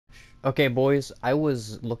Okay, boys, I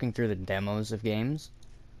was looking through the demos of games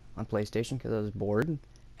on PlayStation because I was bored,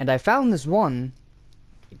 and I found this one.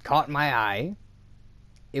 It caught my eye.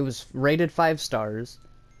 It was rated 5 stars,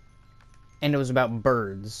 and it was about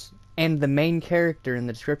birds. And the main character in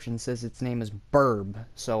the description says its name is Birb.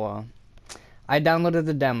 So, I downloaded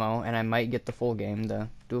the demo, and I might get the full game to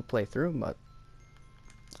do a playthrough, but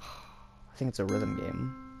I think it's a rhythm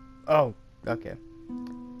game. Oh, okay.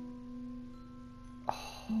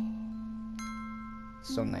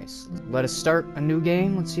 So nice. Let us start a new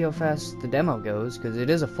game. Let's see how fast the demo goes, because it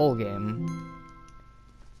is a full game.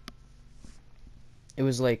 It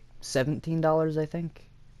was like $17, I think,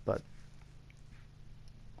 but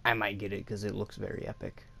I might get it because it looks very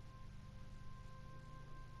epic.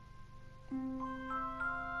 Am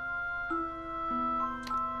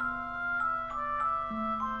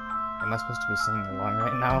I supposed to be singing along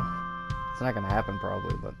right now? It's not gonna happen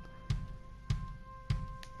probably, but...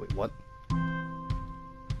 Wait, what?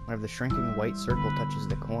 Whenever the shrinking white circle touches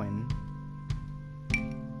the coin...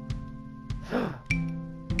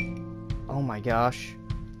 Oh my gosh.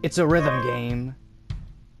 It's a rhythm game.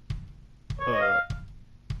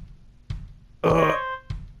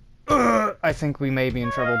 I think we may be in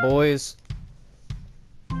trouble, boys.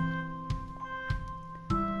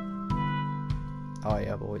 Oh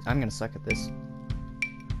yeah, boys. I'm gonna suck at this.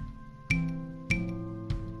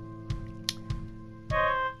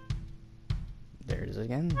 There it is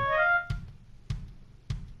again.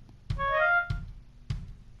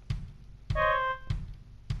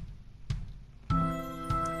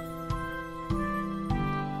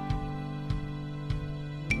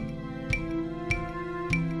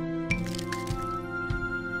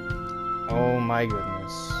 Oh my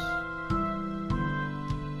goodness.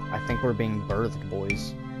 I think we're being birthed,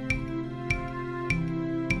 boys.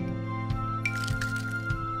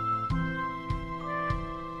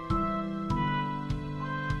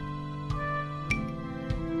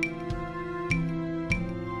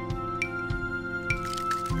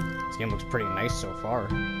 This game looks pretty nice so far.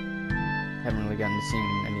 Haven't really gotten to see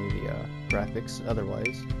any of the graphics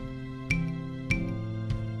otherwise.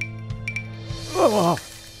 Oh!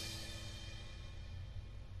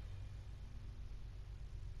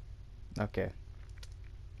 Okay.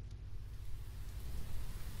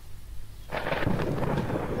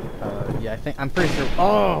 Yeah, I'm pretty sure.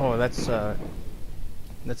 Oh, that's an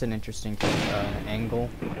interesting angle.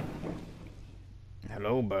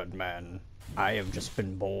 Hello, Birdman. I have just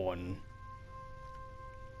been born.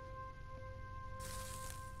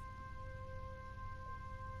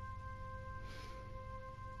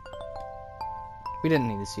 We didn't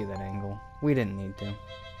need to see that angle. We didn't need to.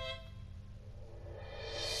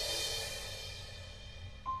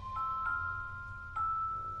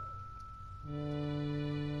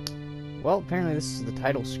 Well, apparently this is the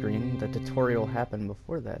title screen. The tutorial happened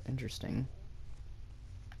before that. Interesting.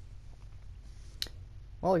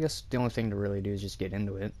 Well, I guess the only thing to really do is just get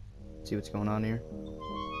into it. See what's going on here.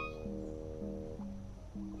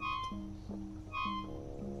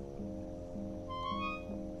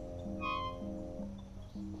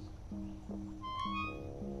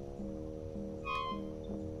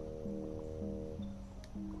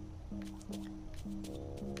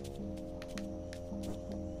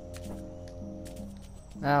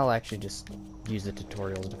 I'll actually just use the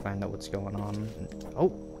tutorials to find out what's going on.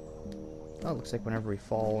 Oh! Oh, it looks like whenever we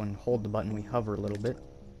fall and hold the button, we hover a little bit.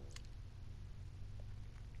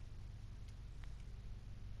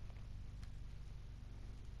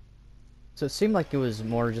 So it seemed like it was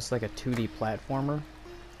more just like a 2D platformer,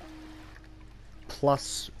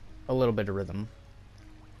 plus a little bit of rhythm.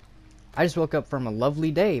 I just woke up from a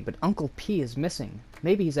lovely day, but Uncle P is missing.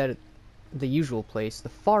 Maybe he's at the usual place, the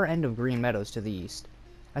far end of Green Meadows to the east.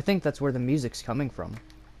 I think that's where the music's coming from.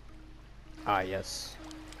 Ah, yes.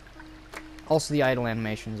 Also, the idle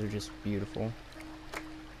animations are just beautiful.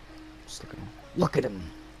 Just look at him. Look at him!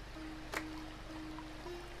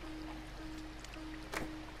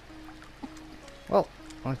 Well,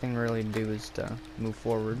 only thing really to do is to move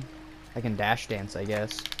forward. I can dash dance, I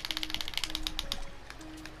guess.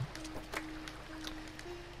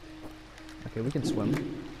 Okay, we can swim.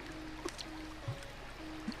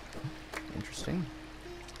 Interesting.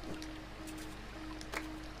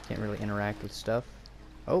 Can't really interact with stuff.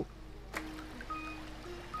 Oh!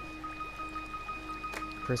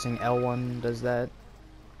 Pressing L1 does that.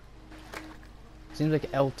 Seems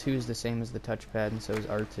like L2 is the same as the touchpad, and so is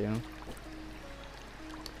R2.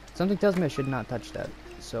 Something tells me I should not touch that,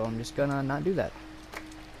 so I'm just gonna not do that.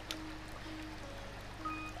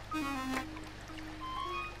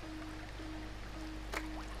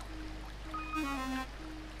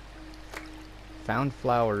 found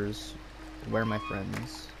flowers. Where are my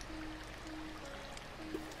friends?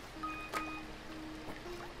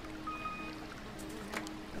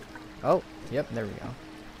 Oh, yep, there we go.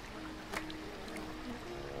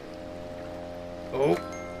 Oh!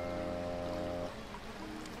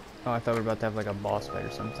 Oh, I thought we were about to have like a boss fight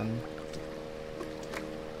or something.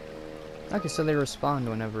 Okay, so they respond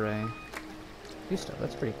whenever I do stuff.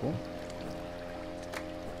 That's pretty cool.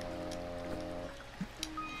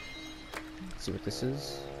 Let's see what this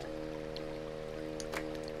is.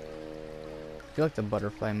 I feel like the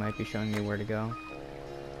butterfly might be showing me where to go.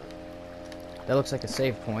 That looks like a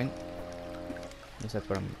save point. At least that's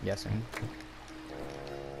what I'm guessing.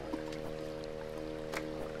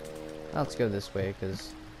 Let's go this way,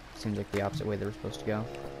 because it seems like the opposite way they were supposed to go.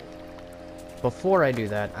 Before I do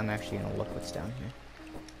that, I'm actually going to look what's down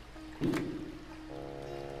here.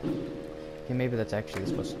 Okay, maybe that's actually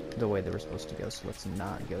the way they were supposed to go, so let's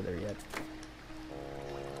not go there yet.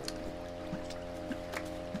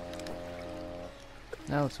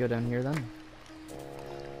 Now let's go down here then.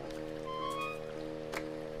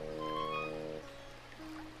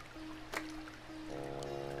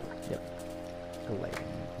 Yep. The lighting.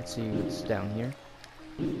 Let's see what's down here.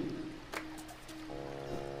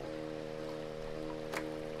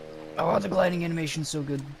 Oh, the gliding animation's so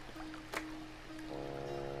good.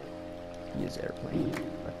 He is airplane.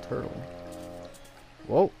 A turtle.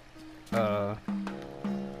 Whoa.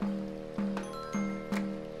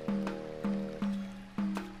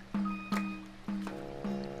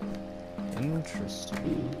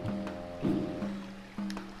 Interesting.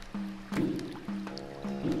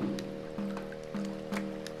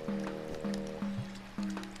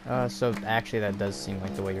 So actually that does seem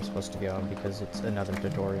like the way you're supposed to go, because it's another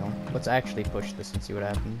tutorial. Let's actually push this and see what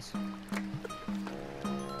happens.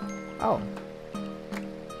 Oh.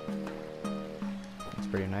 That's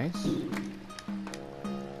pretty nice.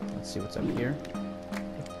 Let's see what's up here.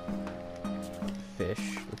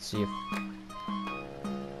 Fish. Let's see if...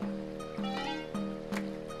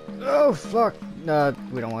 Oh, fuck!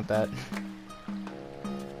 We don't want that.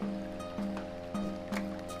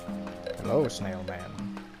 Hello, snail man.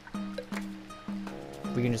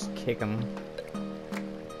 We can just kick him.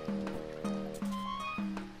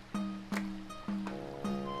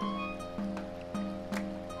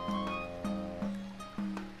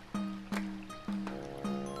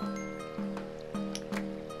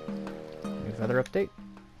 New feather update.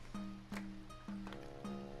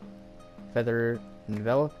 Feather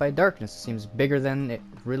enveloped by darkness. Seems bigger than it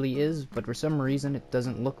really is, but for some reason it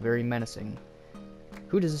doesn't look very menacing.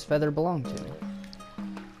 Who does this feather belong to?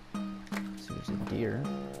 Seems a deer.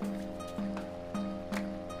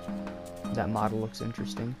 That model looks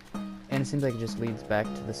interesting. And it seems like it just leads back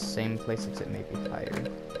to the same place except maybe higher.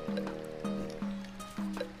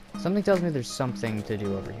 Something tells me there's something to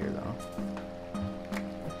do over here though.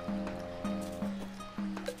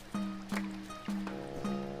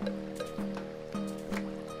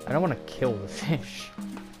 I don't want to kill the fish.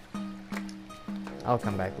 I'll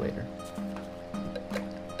come back later.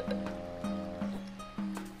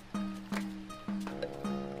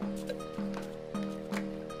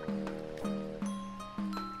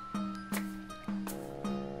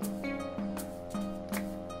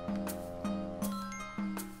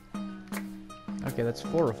 Okay, that's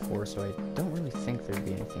 4 of 4, so I don't really think there'd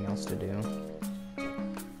be anything else to do.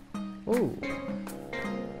 Ooh.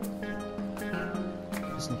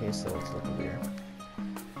 Just in case, though, let's look over here.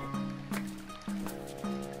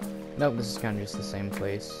 Nope, this is kind of just the same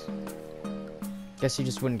place. Guess you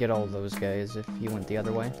just wouldn't get all those guys if you went the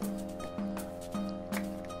other way.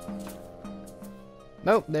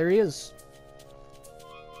 Nope, there he is.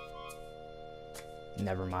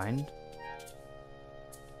 Never mind.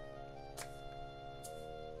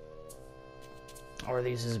 Or are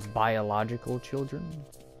these his biological children?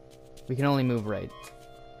 We can only move right.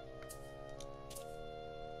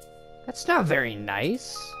 That's not very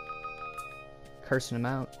nice. Cursing him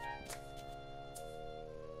out.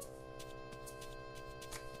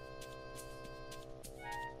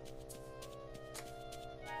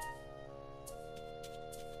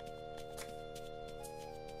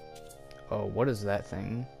 Oh, what is that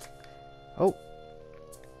thing? Oh.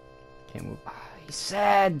 Can't move. Ah, he's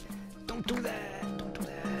sad. Don't do that. Don't do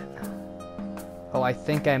that. Oh, I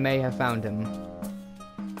think I may have found him.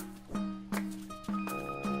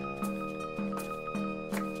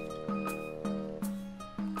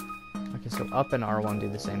 Okay, so up and R1 do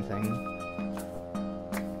the same thing.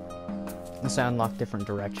 Unless I unlock different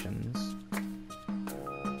directions.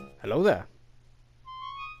 Hello there.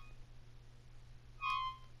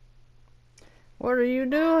 What are you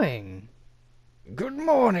doing? Good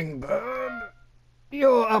morning, Birb.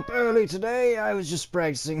 You're up early today? I was just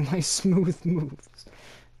practicing my smooth moves.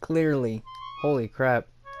 Clearly. Holy crap.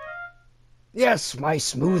 Yes, my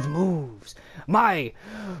smooth moves. My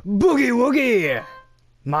boogie woogie.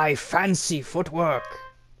 My fancy footwork.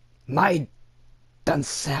 My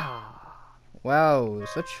dancer. Wow,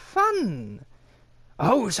 such fun.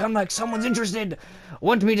 Oh, sound like someone's interested.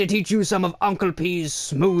 Want me to teach you some of Uncle P's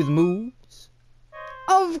smooth moves?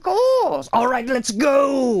 Of course. All right, let's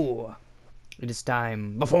go. It is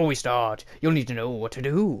time. Before we start, you'll need to know what to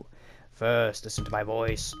do. First, listen to my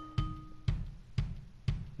voice.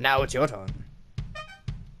 Now it's your turn.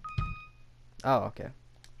 Oh, okay.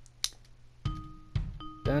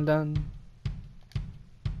 Dun dun.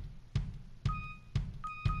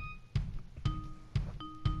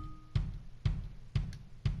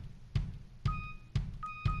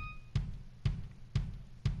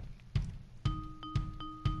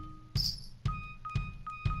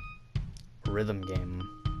 Rhythm game.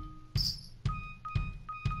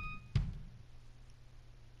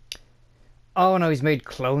 Oh no, he's made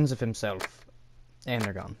clones of himself. And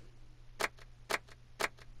they're gone.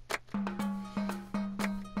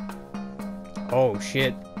 Oh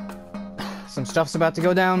shit. Some stuff's about to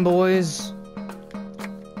go down, boys.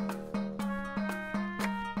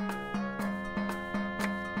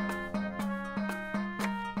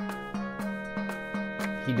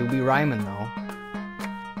 He do be rhyming though.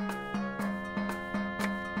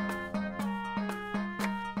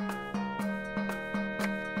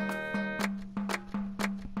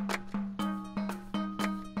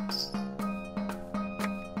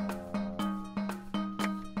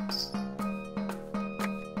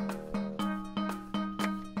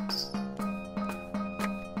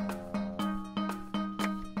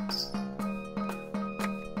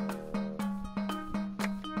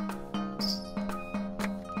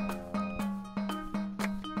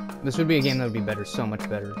 This would be a game that would be better, so much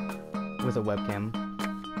better, with a webcam.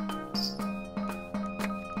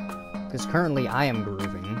 Because currently I am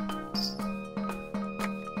grooving.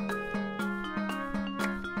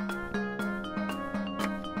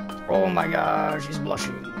 Oh my gosh, he's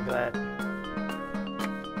blushing. Look at that.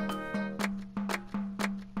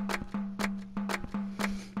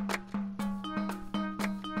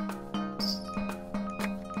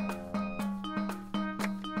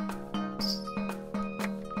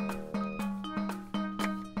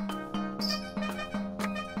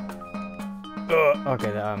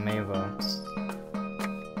 Okay, the Mavo.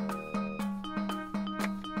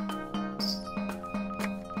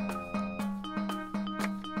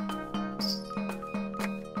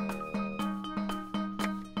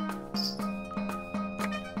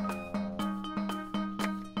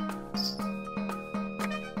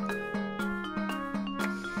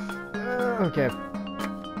 Okay.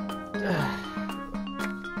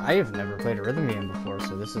 I have never played a rhythm game before,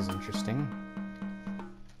 so this is interesting.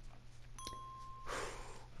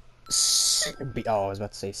 Oh, I was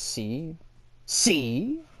about to say C.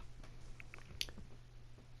 C?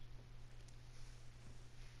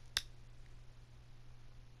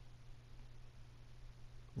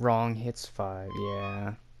 Wrong hits 5,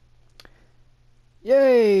 yeah.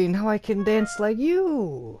 Yay, now I can dance like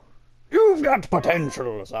you. You've got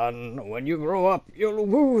potential, son. When you grow up, you'll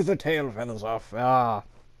woo the tail feathers off.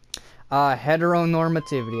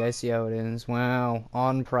 Heteronormativity, I see how it is. Wow,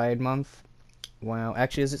 on Pride Month. Wow,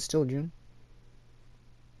 actually, is it still June?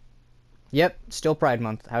 Yep, still Pride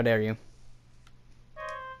Month. How dare you?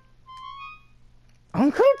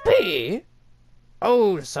 Uncle P?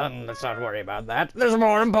 Oh, son, let's not worry about that. There's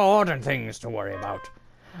more important things to worry about.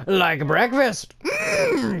 Like breakfast.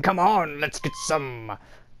 Come on, let's get some.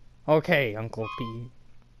 Okay, Uncle P.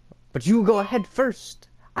 But you go ahead first.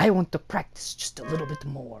 I want to practice just a little bit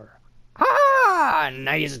more. Ah,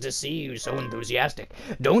 nice to see you so enthusiastic.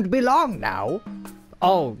 Don't be long now.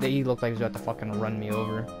 Oh, he looked like he was about to fucking run me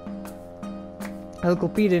over. Uncle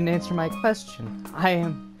P didn't answer my question.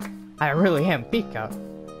 I really am Pika.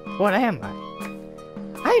 What am I?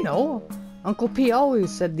 I know. Uncle P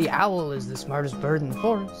always said the owl is the smartest bird in the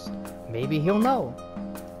forest. Maybe he'll know.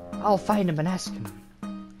 I'll find him and ask him.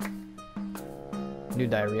 New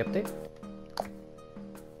diary update.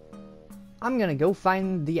 I'm gonna go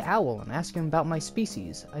find the owl and ask him about my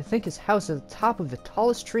species. I think his house is at the top of the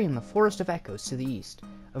tallest tree in the Forest of Echoes to the east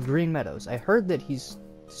of Green Meadows. I heard that this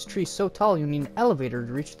tree's so tall you need an elevator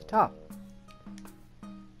to reach the top.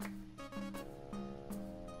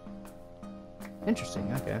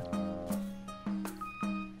 Interesting, okay.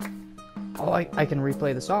 Oh, I can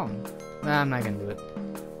replay the song. Nah, I'm not gonna do it.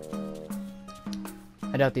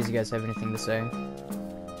 I doubt these guys have anything to say.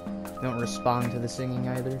 They don't respond to the singing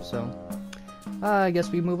either, so... I guess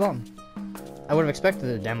we move on. I would have expected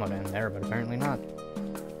the demo to end there, but apparently not.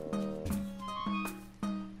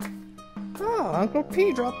 Oh, Uncle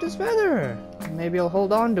P dropped his feather. Maybe I'll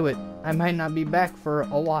hold on to it. I might not be back for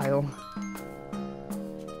a while.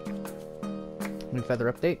 New feather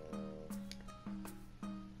update.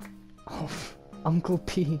 Oh, Uncle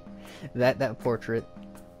P. That portrait.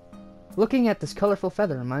 Looking at this colorful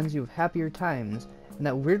feather reminds you of happier times and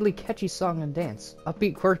that weirdly catchy song and dance.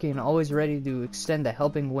 Upbeat, quirky, and always ready to extend a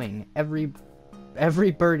helping wing.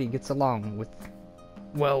 Every birdie gets along with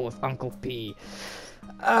Uncle P.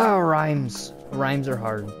 Ah, rhymes. Rhymes are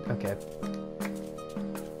hard. Okay.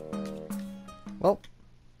 Well,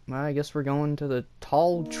 I guess we're going to the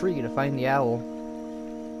tall tree to find the owl.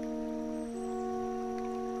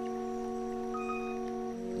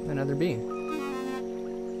 Another bee.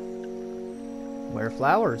 Where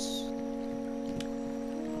flowers?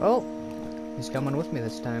 Oh, he's coming with me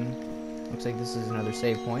this time. Looks like this is another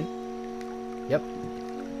save point. Yep.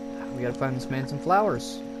 We gotta find this man some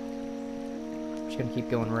flowers. Just gonna keep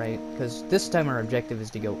going right, because this time our objective is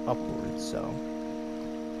to go upwards, so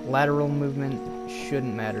lateral movement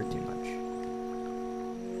shouldn't matter too much.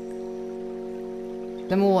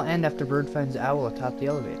 Then we'll end after Bird finds owl atop the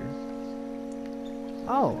elevator.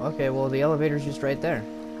 Oh, okay, well the elevator's just right there.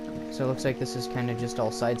 So it looks like this is kind of just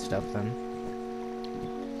all side stuff then.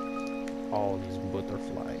 All these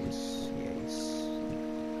butterflies, yes.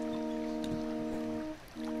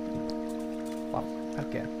 Wow,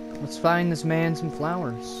 okay. Let's find this man some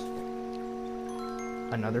flowers.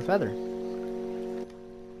 Another feather.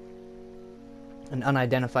 An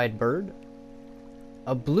unidentified bird.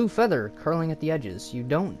 A blue feather curling at the edges. You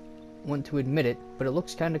don't want to admit it, but it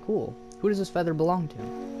looks kind of cool. Who does this feather belong to?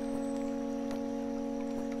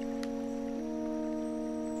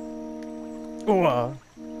 Oh,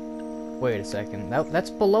 wait a second.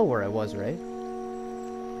 That's below where I was, right?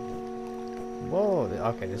 Whoa.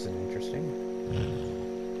 Okay, this is interesting.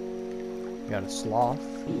 Got a sloth.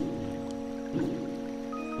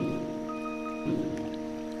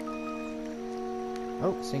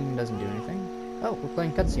 Oh, singing doesn't do anything. Oh, we're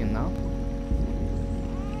playing cutscene now.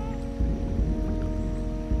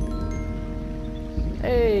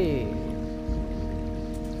 Hey!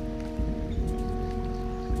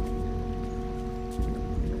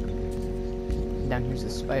 Down here's the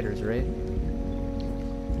spiders, right?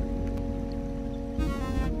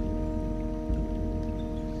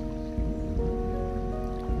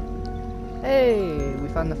 Hey! We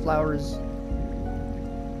found the flowers.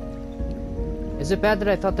 Is it bad that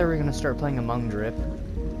I thought they were gonna start playing Among Drip?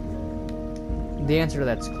 The answer to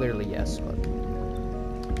that's clearly yes, but...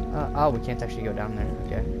 oh, we can't actually go down there.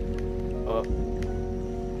 Okay. Oh.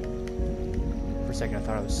 For a second I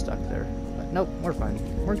thought I was stuck there. But nope, we're fine.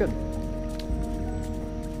 We're good.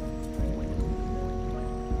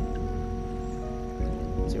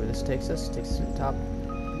 Let's see where this takes us. It takes us to the top.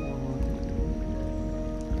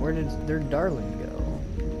 Where did their darling go?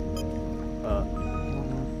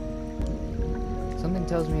 Something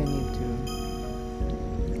tells me I need to...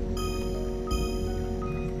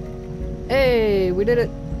 Hey, we did it!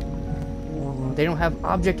 They don't have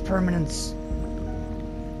object permanence.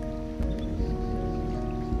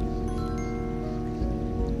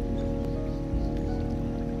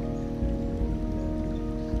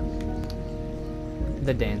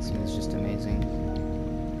 The dancing is just amazing.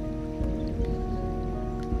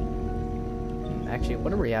 Actually,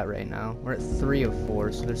 what are we at right now? We're at 3 of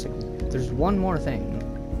 4, so there's one more thing.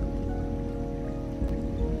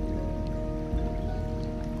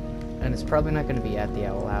 And it's probably not going to be at the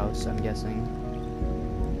Owl House, I'm guessing.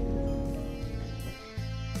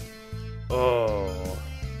 Oh.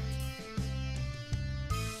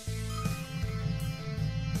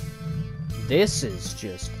 This is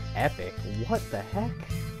just epic. What the heck?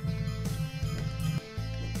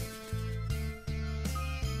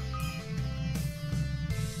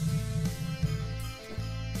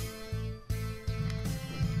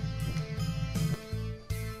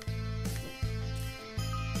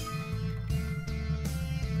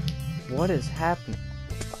 What is happening?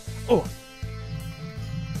 Oh!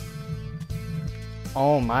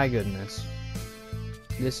 Oh my goodness.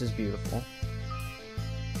 This is beautiful.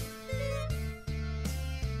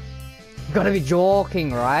 You gotta be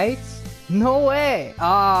joking, right? No way!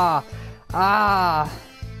 I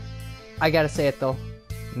gotta say it though.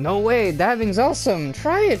 No way, dabbing's awesome!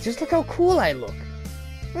 Try it, just look how cool I look!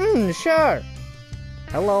 Sure!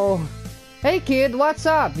 Hello. Hey kid, what's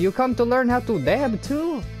up? You come to learn how to dab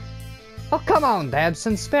too? Oh, come on,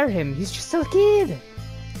 Dabson, spare him. He's just a kid.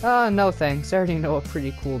 No thanks. I already know a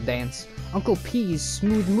pretty cool dance. Uncle P's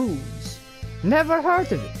smooth moves. Never heard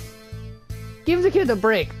of it. Give the kid a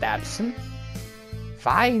break, Dabson.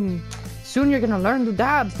 Fine. Soon you're gonna learn to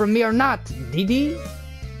dab from me or not, Dee.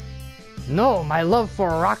 No, my love for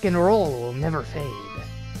rock and roll will never fade.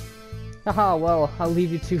 Haha, well, I'll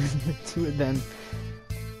leave you to it then.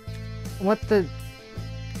 What the...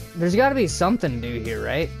 There's gotta be something to do here,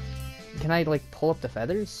 right? Can I, like, pull up the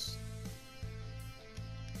feathers?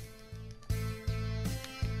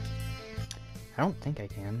 I don't think I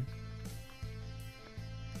can.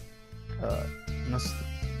 Let's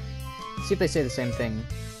see if they say the same thing.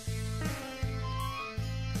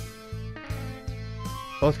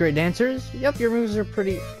 Both great dancers? Yep, your moves are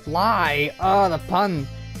pretty... Fly! Oh, the pun!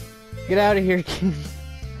 Get out of here, kid.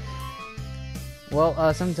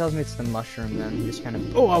 Well, something tells me it's the mushroom then. Just kind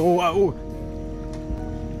of... Oh, oh, oh,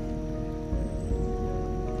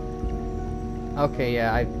 oh! Okay,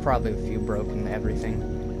 yeah, I probably have a few broken everything.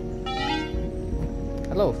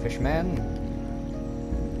 Hello, fishman.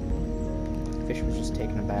 Fish was just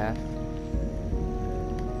taking a bath.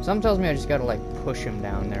 Something tells me I just gotta, like, push him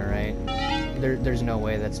down there, right? There's no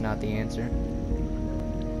way that's not the answer.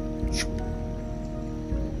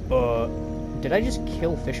 Did I just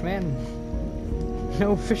kill Fishman?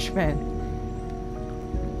 No, Fishman.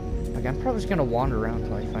 Okay, I'm probably just gonna wander around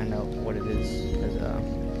until I find out what it is. Cause,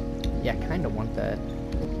 yeah, I kinda want that.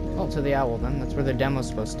 Oh, to the owl then. That's where the demo's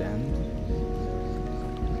supposed to end.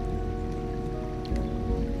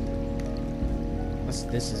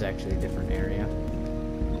 This is actually a different area.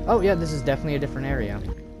 Oh, yeah, this is definitely a different area.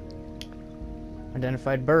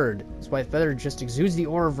 Identified bird. This white feather just exudes the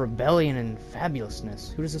aura of rebellion and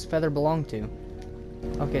fabulousness. Who does this feather belong to?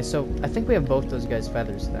 Okay, so I think we have both those guys'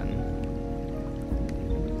 feathers then.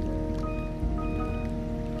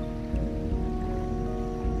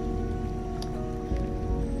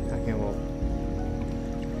 Okay, well...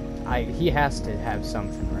 he has to have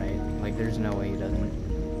something, right? Like, there's no way he doesn't.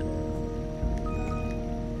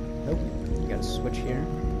 Nope. You gotta switch here.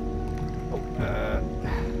 Oh,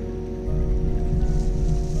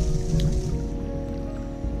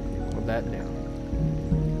 what'd that do?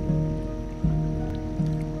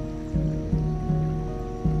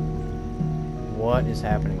 What is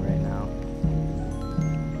happening right now?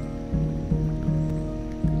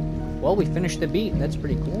 Well, we finished the beat. That's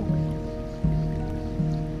pretty cool.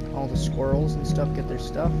 All the squirrels and stuff get their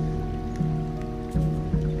stuff.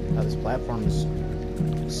 Oh, this platform is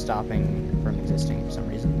stopping from existing for some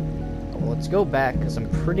reason. Oh, well, let's go back, because I'm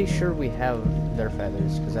pretty sure we have their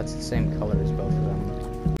feathers, because that's the same color as both of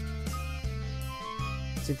them.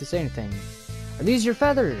 Let's see if they say anything. Are these your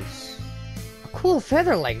feathers? A cool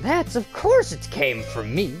feather like that? Of course it came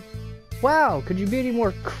from me. Wow, could you be any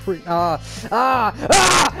more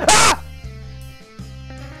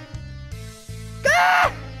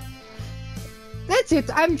That's it,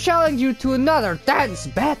 I'm challenging you to another dance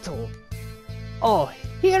battle. Oh,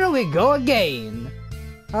 here we go again.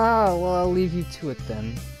 Ah, well, I'll leave you to it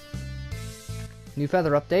then. New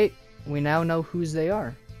feather update. We now know whose they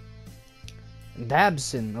are.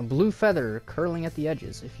 Dabson, a blue feather curling at the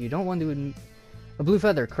edges. If you don't want to a blue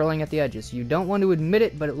feather curling at the edges. You don't want to admit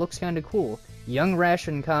it, but it looks kind of cool. Young, rash,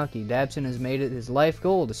 and cocky, Dabson has made it his life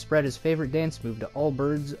goal to spread his favorite dance move to all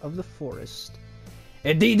birds of the forest.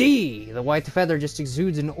 Dee, the white feather just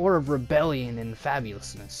exudes an aura of rebellion and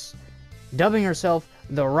fabulousness. Dubbing herself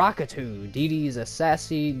the Rockatoo, Dee is a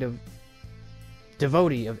sassy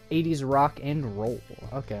devotee of 80s rock and roll.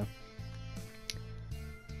 Okay.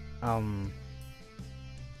 I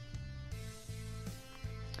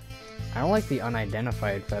don't like the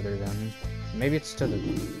unidentified feather then. Maybe it's to the...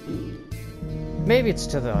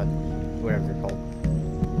 whatever they're called.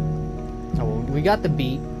 Oh, well, we got the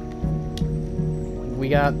beat. We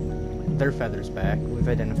got their feathers back. We've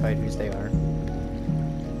identified whose they are.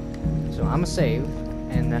 So I'm gonna save,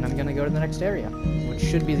 and then I'm gonna go to the next area, which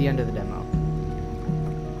should be the end of the demo.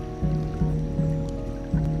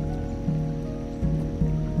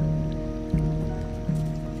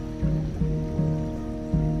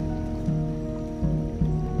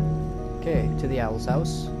 Okay, to the owl's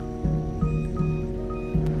house.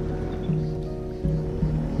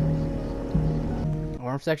 I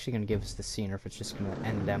wonder if it's actually going to give us the scene or if it's just going to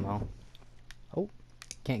end demo. Oh,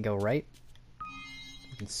 can't go right.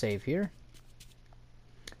 We can save here.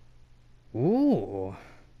 Ooh,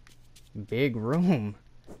 big room.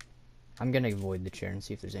 I'm going to avoid the chair and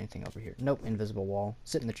see if there's anything over here. Nope, invisible wall.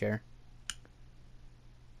 Sit in the chair.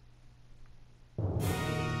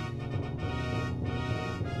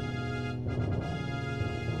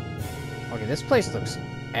 Okay, this place looks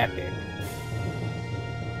epic.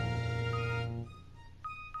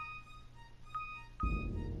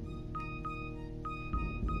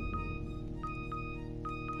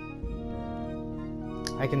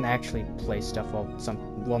 I can actually play stuff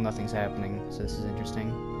while nothing's happening, so this is interesting.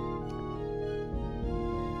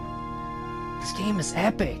 This game is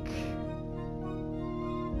epic!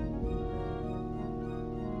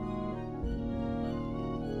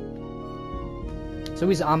 So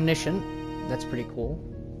he's omniscient. That's pretty cool.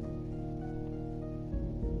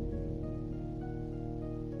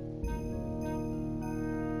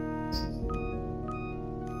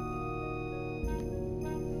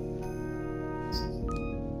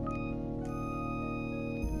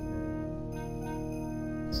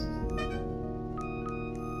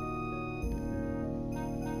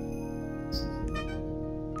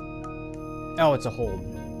 Oh, it's a hold.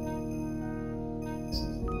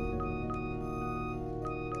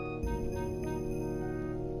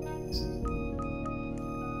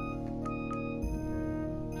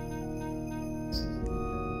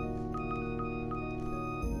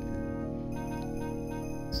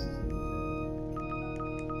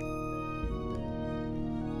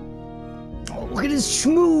 Oh, look at his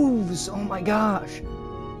schmoves! Oh my gosh!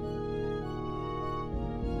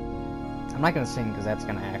 I'm not gonna sing because that's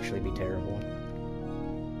gonna actually be terrible.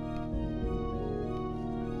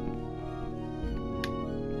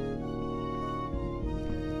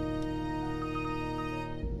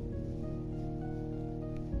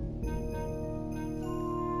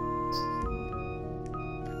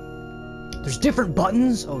 There's different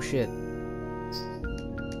buttons? Oh shit.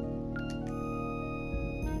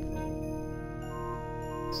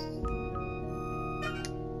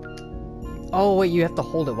 Oh wait, you have to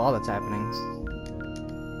hold it while that's happening.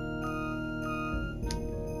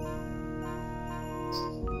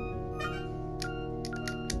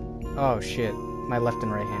 Oh shit. My left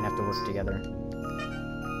and right hand have to work together.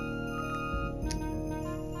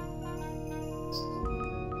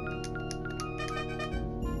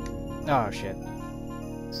 Oh shit.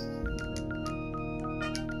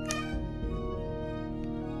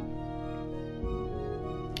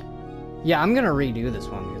 Yeah, I'm gonna redo this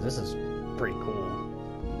one because this is pretty cool.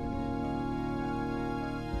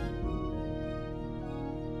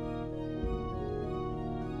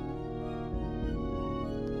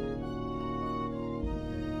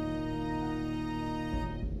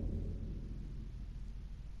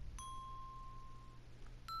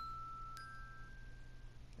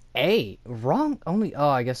 Wrong? Only, oh,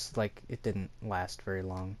 I guess, like, it didn't last very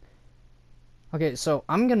long. Okay, so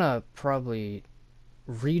I'm gonna probably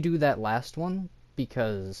redo that last one,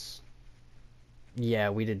 because, yeah,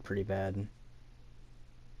 we did pretty bad. And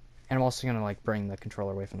I'm also gonna, like, bring the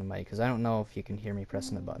controller away from the mic, because I don't know if you can hear me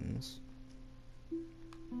pressing the buttons.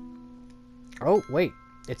 Oh, wait,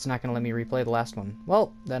 it's not gonna let me replay the last one.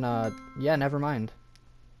 Well, then, yeah, never mind.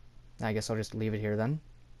 I guess I'll just leave it here then.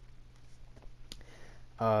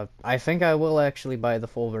 I think I will actually buy the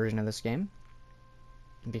full version of this game,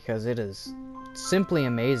 because it is simply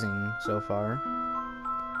amazing so far.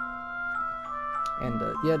 And,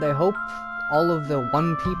 yeah, I hope all of the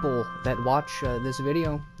people that watch this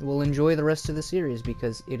video will enjoy the rest of the series,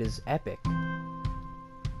 because it is epic.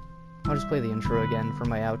 I'll just play the intro again for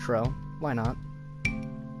my outro. Why not?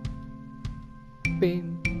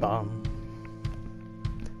 Bing, bum.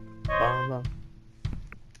 Bum, bum.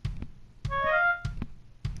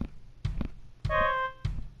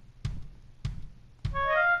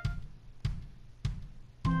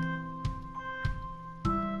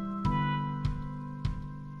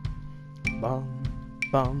 Bum,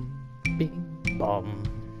 bum, bing, bum.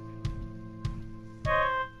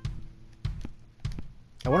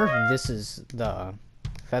 I wonder if this is the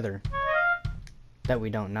feather that we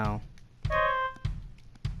don't know.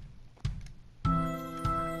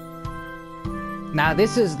 Nah,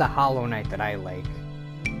 this is the Hollow Knight that I like.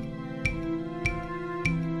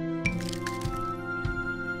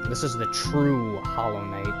 This is the true Hollow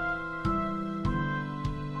Knight.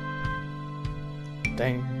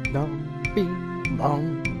 Ding dong. Bing,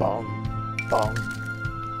 bong, bong, bong.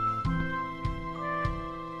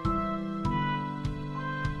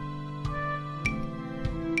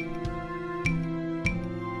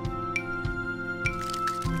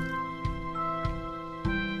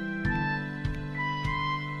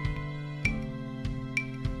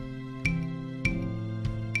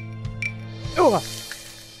 Oh!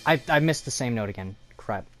 I missed the same note again.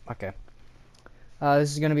 Crap. Okay.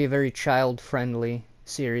 This is going to be a very child-friendly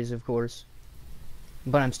series, of course.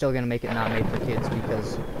 But I'm still gonna make it not made for kids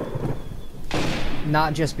because...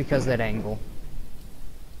 Not just because that angle.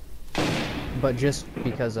 But just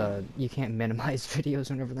because, you can't minimize videos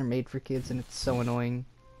whenever they're made for kids and it's so annoying.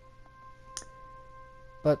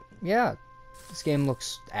 But, yeah. This game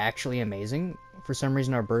looks actually amazing. For some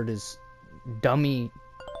reason our bird is dummy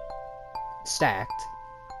stacked.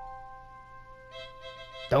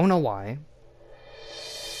 Don't know why.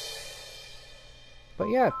 But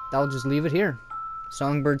yeah, I'll just leave it here.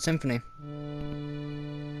 Songbird Symphony.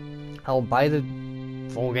 I'll buy the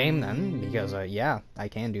full game then, because yeah, I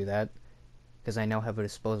can do that. Because I now have a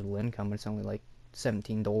disposable income, but it's only like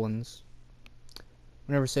 17 dolans.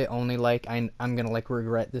 Whenever I say only, like, I'm gonna like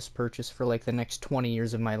regret this purchase for like the next 20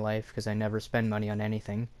 years of my life, because I never spend money on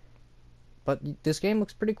anything. But this game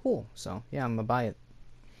looks pretty cool, so yeah, I'm gonna buy it.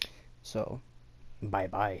 So,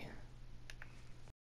 bye-bye.